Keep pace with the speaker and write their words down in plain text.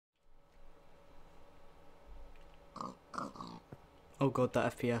Oh god,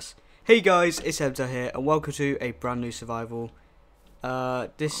 that FPS. Hey guys, it's Emtar here, and welcome to a brand new survival.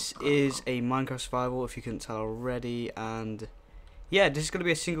 This is a Minecraft survival, if you couldn't tell already, and yeah, this is going to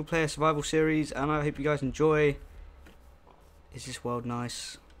be a single player survival series, and I hope you guys enjoy. Is this world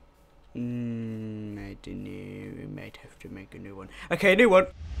nice? I don't know, we might have to make a new one. Okay, new one!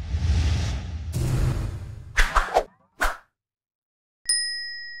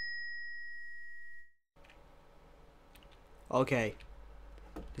 Okay,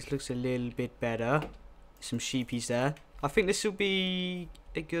 this looks a little bit better. Some sheepies there. I think this will be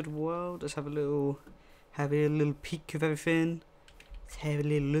a good world. Let's have a little peek of everything. Let's have a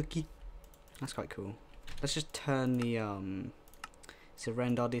little looky. That's quite cool. Let's just turn the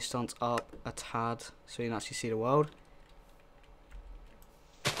render distance up a tad so you can actually see the world.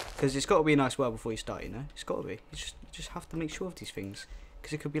 Because it's got to be a nice world before you start, you know. It's got to be. You just have to make sure of these things.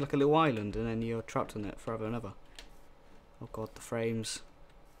 Because it could be like a little island and then you're trapped on it forever and ever. Oh god, the frames.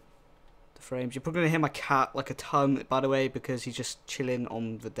 The frames. You're probably going to hear my cat like a ton, by the way, because he's just chilling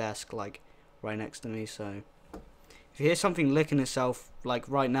on the desk, like, right next to me, so. If you hear something licking itself, like,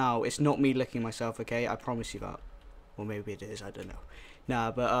 right now, it's not me licking myself, okay? I promise you that. Or maybe it is, I don't know.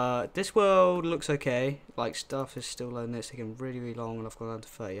 Nah, but, this world looks okay. Like, stuff is still loading. It's taking really, really long, and I've gone down to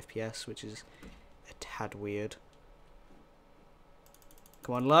 30 FPS, which is a tad weird.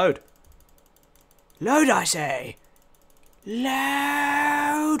 Come on, load! Load, I say!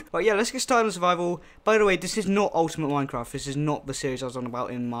 Loud! Right, yeah, let's get started on survival. By the way, this is not Ultimate Minecraft. This is not the series I was on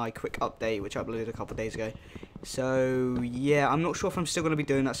about in my quick update, which I uploaded a couple of days ago. So, yeah, I'm not sure if I'm still going to be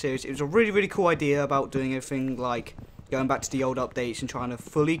doing that series. It was a really, really cool idea about doing everything, like, going back to the old updates and trying to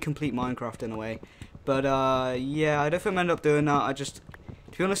fully complete Minecraft in a way. But, yeah, I don't think I'm end up doing that. To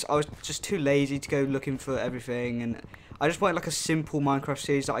be honest, I was just too lazy to go looking for everything. And I just wanted, like, a simple Minecraft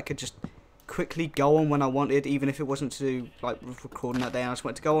series that I could just quickly go on when I wanted, even if it wasn't to do like recording that day. I just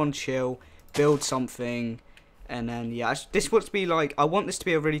wanted to go on, chill, build something, and then yeah, this wants to be like, I want this to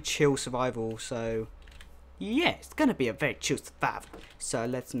be a really chill survival. So yeah, it's gonna be a very chill survival. So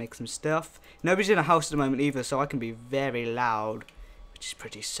let's make some stuff. Nobody's in a house at the moment either, so I can be very loud, which is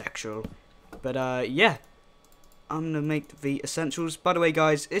pretty sexual. But yeah, I'm gonna make the essentials. By the way,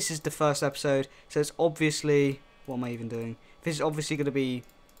 guys, this is the first episode, so it's obviously, what am I even doing? This is obviously gonna be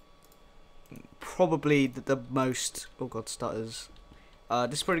probably the most, oh god, stutters.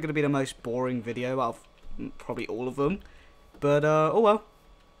 This is probably going to be the most boring video out of probably all of them. But, oh well.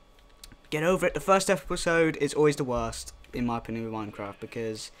 Get over it. The first episode is always the worst, in my opinion, with Minecraft,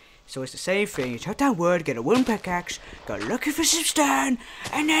 because it's always the same thing. You chop down wood, get a wooden pickaxe, go looking for some stone,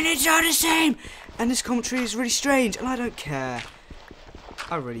 and then it's all the same. And this commentary is really strange, and I don't care.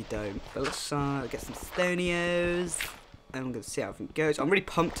 I really don't. But let's get some stonios. And I'm going to see how everything goes. I'm really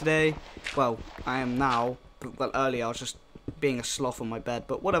pumped today. Well, I am now. But, well, earlier I was just being a sloth on my bed.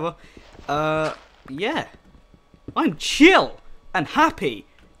 But whatever. Yeah. I'm chill and happy.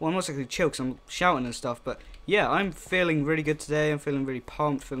 Well, I'm not exactly chill because I'm shouting and stuff. But yeah, I'm feeling really good today. I'm feeling really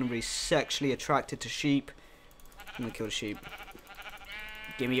pumped. Feeling really sexually attracted to sheep. I'm going to kill the sheep.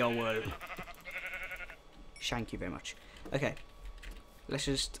 Give me your wool. Thank you very much. Okay. Let's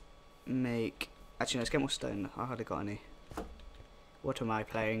just make... Actually, let's get more stone. I hardly got any. What am I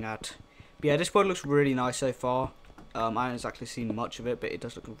playing at? But yeah, this world looks really nice so far. I haven't exactly seen much of it, but it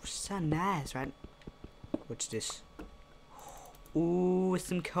does look so nice, right? What's this? Ooh,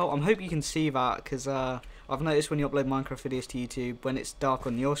 some coal. I'm hoping you can see that, because I've noticed when you upload Minecraft videos to YouTube, when it's dark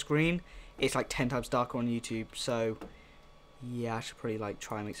on your screen, it's like 10 times darker on YouTube. So, yeah, I should probably like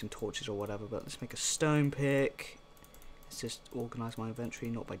try and make some torches or whatever. But let's make a stone pick. Let's just organise my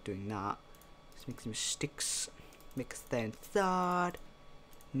inventory, not by doing that. Let's make some sticks. Make a stone sword.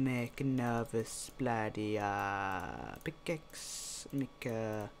 Make another bloody pickaxe. Make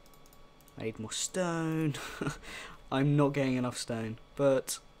a... I need more stone. I'm not getting enough stone,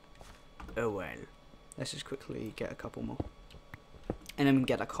 but oh well. Let's just quickly get a couple more, and then we can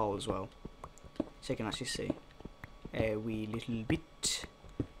get that coal as well, so you can actually see a wee little bit.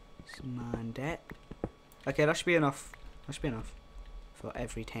 Smart that. Okay, that should be enough. That should be enough for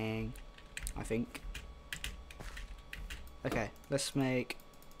everything, I think. Okay, let's make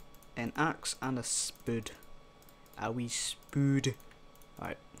an axe and a spud. A wee spud.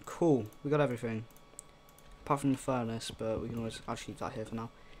 Alright, cool. We got everything. Apart from the furnace, but we can always actually leave that here for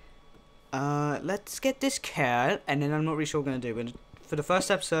now. Let's get this car, and then I'm not really sure what we're going to do. For the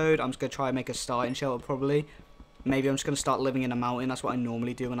first episode, I'm just going to try and make a starting shelter, probably. Maybe I'm just going to start living in a mountain. That's what I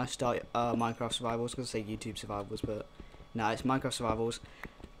normally do when I start Minecraft survivals. I was going to say YouTube survivals, but no, it's Minecraft survivals.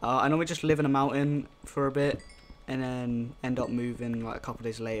 I normally just live in a mountain for a bit, and then end up moving like a couple of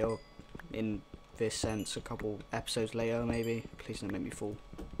days later in this since a couple episodes later, maybe. Please don't make me fall.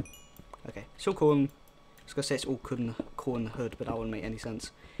 Okay, it's all cool. I was gonna say it's all cool in the hood, but that wouldn't make any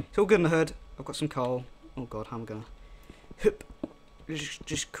sense. It's all good in the hood. I've got some coal. Oh god, how am I gonna... Hup.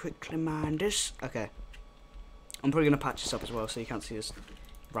 Just quickly mine this. Okay. I'm probably gonna patch this up as well, so you can't see this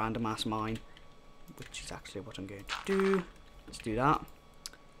random ass mine, which is actually what I'm going to do. Let's do that.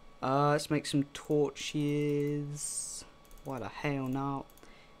 Let's make some torches. Why the hell not?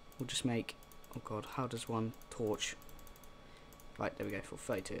 We'll just make... Oh god, how does one torch? Right, there we go, for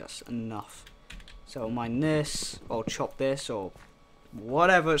 32, that's enough. So I'll mine this, or chop this, or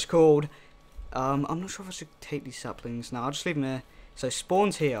whatever it's called. I'm not sure if I should take these saplings. No, I'll just leave them here. So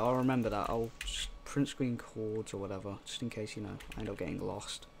spawns here, I'll remember that. I'll just print screen cords or whatever, just in case, you know, I end up getting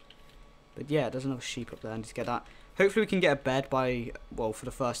lost. But yeah, there's another sheep up there, I need to get that. Hopefully we can get a bed by, well, for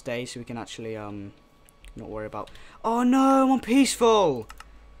the first day, so we can actually, not worry about... Oh no, I'm on peaceful!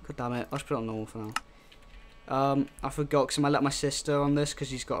 God damn it, I'll just put it on normal for now. I forgot, because I might let my sister on this, because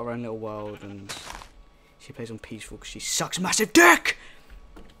she's got her own little world, and she plays on peaceful, because she sucks massive dick!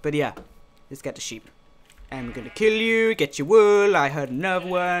 But yeah, let's get the sheep. And we're going to kill you, get your wool. I heard another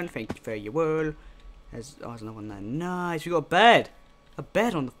one, thank you for your wool. There's another one there, nice, we got a bed! A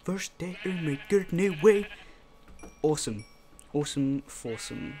bed on the first day of my good new way. Awesome. Awesome,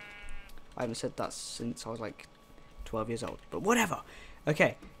 foursome. I haven't said that since I was like 12 years old, but whatever.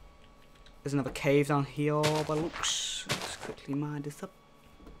 Okay. There's another cave down here by looks. Let's quickly mine this up.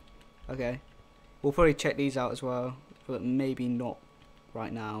 Okay. We'll probably check these out as well, but maybe not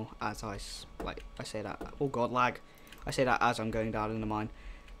right now as I say that. Oh god, lag. I say that as I'm going down in the mine.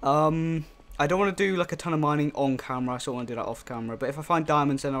 I don't want to do like a ton of mining on camera, I sort of want to do that off camera, but if I find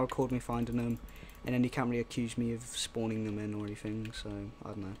diamonds then I'll record me finding them, and then you can't really accuse me of spawning them in or anything, so I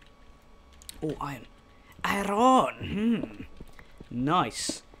don't know. Oh, iron. Iron!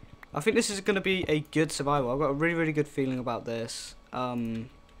 Nice. I think this is going to be a good survival. I've got a really, really good feeling about this. Yeah,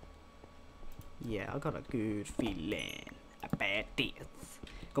 I got a good feeling about this.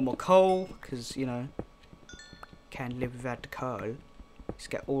 Got more coal, because, you know, can't live without the coal. Let's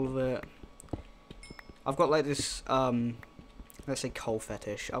get all of it. I've got like this, let's say coal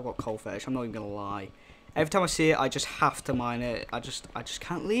fetish. I've got coal fetish, I'm not even gonna lie. Every time I see it, I just have to mine it. I just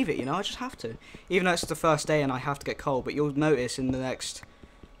can't leave it, you know, I just have to. Even though it's the first day and I have to get coal, but you'll notice in the next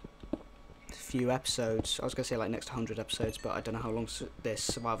few episodes, I was gonna say like next 100 episodes, but I don't know how long this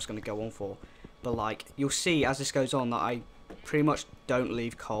survival's gonna go on for. But like, you'll see as this goes on that I pretty much don't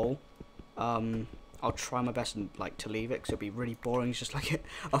leave coal. I'll try my best like to leave it, because it'll be really boring. It's just like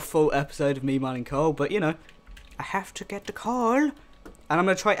a full episode of me mining coal. But you know, I have to get the coal, and I'm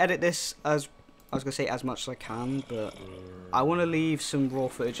gonna try edit this as I was gonna say as much as I can. But I want to leave some raw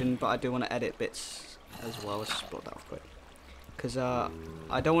footage in, but I do want to edit bits as well. Let's just block that off quick, because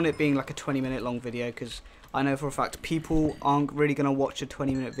I don't want it being like a 20-minute long video, because I know for a fact people aren't really gonna watch a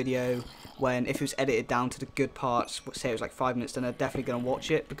 20-minute video when if it was edited down to the good parts, say it was like 5 minutes, then they're definitely gonna watch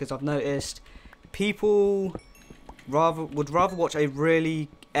it, because I've noticed people would rather watch a really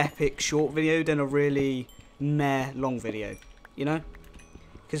epic short video than a really meh long video, you know?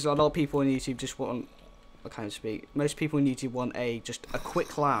 Because a lot of people on YouTube just want, I can't speak, most people on YouTube want just a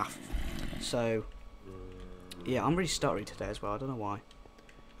quick laugh. So yeah, I'm really stuttery today as well, I don't know why.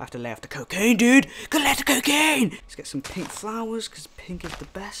 I have to lay off the cocaine, dude! Gotta lay off the cocaine! Let's get some pink flowers, because pink is the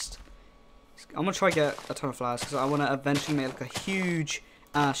best. I'm gonna try to get a ton of flowers, because I want to eventually make like a huge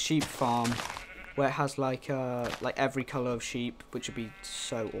sheep farm where it has like every colour of sheep, which would be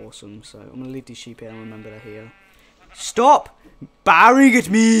so awesome. So I'm gonna leave these sheep here and remember they're here. Stop barring at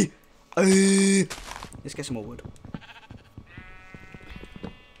me! Let's get some more wood.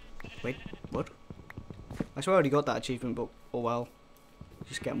 Wait, what? I swear I already got that achievement, but oh well.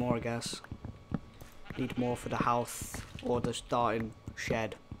 Just get more, I guess. Need more for the house or the starting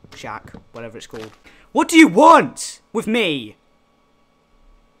shed, shack, whatever it's called. What do you want with me?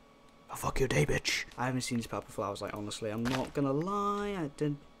 Oh, fuck your day, bitch. I haven't seen these purple flowers, like, honestly. I'm not gonna lie. I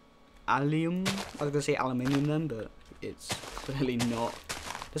did allium. I was gonna say aluminium then, but it's clearly not.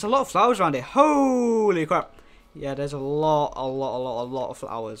 There's a lot of flowers around here. Holy crap. Yeah, there's a lot of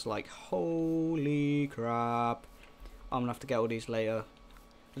flowers. Like, holy crap. I'm gonna have to get all these later.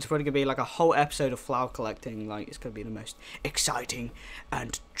 It's probably gonna be like a whole episode of flower collecting. Like, it's gonna be the most exciting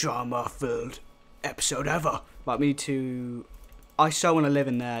and drama-filled episode ever. But me too. I so want to live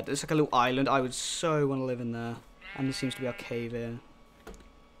in there. There's like a little island. I would so want to live in there. And there seems to be a cave here. I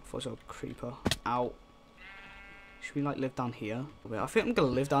thought it was a creeper. Ow. Should we like live down here? I think I'm gonna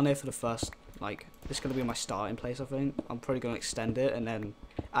live down here for the first. Like, this is gonna be my starting place. I think I'm probably gonna extend it and then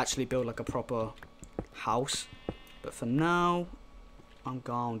actually build like a proper house. But for now, I'm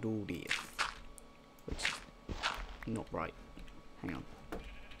gonna do this. not right. Hang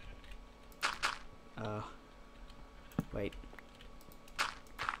on. Wait.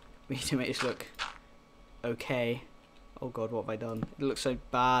 We need to make this look okay. Oh god, what have I done? It looks so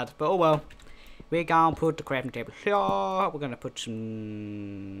bad, but oh well. We're gonna put the crafting table here. We're gonna put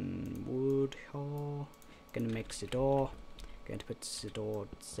some wood here. Gonna make the door. Going to put the door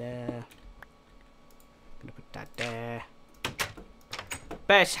there. Gonna put that there.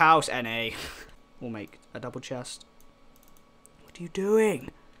 Best house, NA. We'll make a double chest. What are you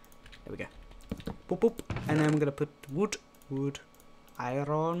doing? There we go. Boop, boop. And then we're gonna put wood,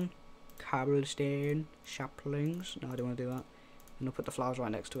 iron, cobblestone, saplings. No, I don't want to do that. And I'll put the flowers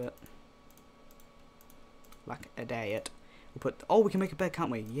right next to it. Like a diet. We'll put. Oh, we can make a bed, can't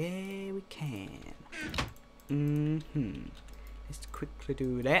we? Yeah, we can. Let's quickly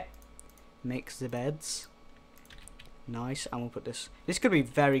do that. Makes the beds. Nice. And we'll put this. This could be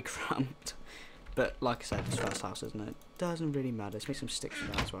very cramped, but like I said, this first house, isn't it? Doesn't really matter. Let's make some sticks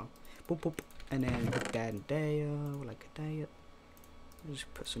for that as well. Boop boop. And then put that in there, like a diet.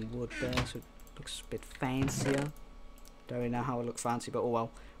 Just put some wood there so it looks a bit fancier. Don't really know how it looks fancy, but oh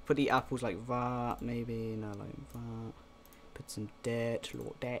well. Put the apples like that, maybe, no, like that. Put some dirt,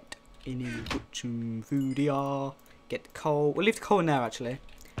 like that. And then put some food here. Get the coal. We'll leave the coal in there, actually.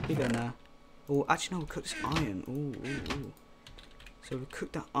 Leave it in there. Oh, actually, no, we'll cook this iron. Ooh. So we'll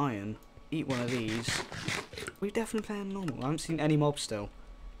cook that iron. Eat one of these. We're definitely playing normal. I haven't seen any mobs still.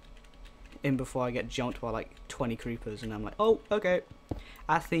 In before I get jumped by like 20 creepers, and I'm like, oh, okay.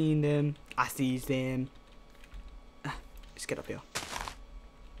 I seen them. I sees them. Let's get up here.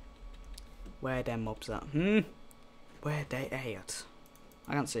 Where them mobs at? Where they at?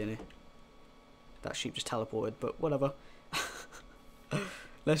 I can't see any. That sheep just teleported, but whatever.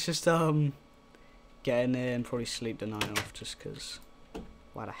 Let's just get in there and probably sleep the night off, just cause.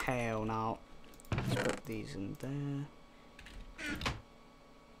 Why the hell not? Let's put these in there.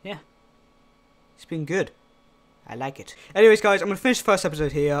 Yeah. It's been good. I like it. Anyways, guys, I'm going to finish the first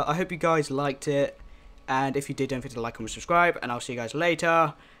episode here. I hope you guys liked it. And if you did, don't forget to like, comment, subscribe. And I'll see you guys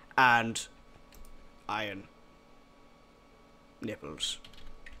later. And iron. Nipples.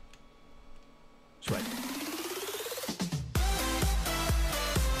 Sweg.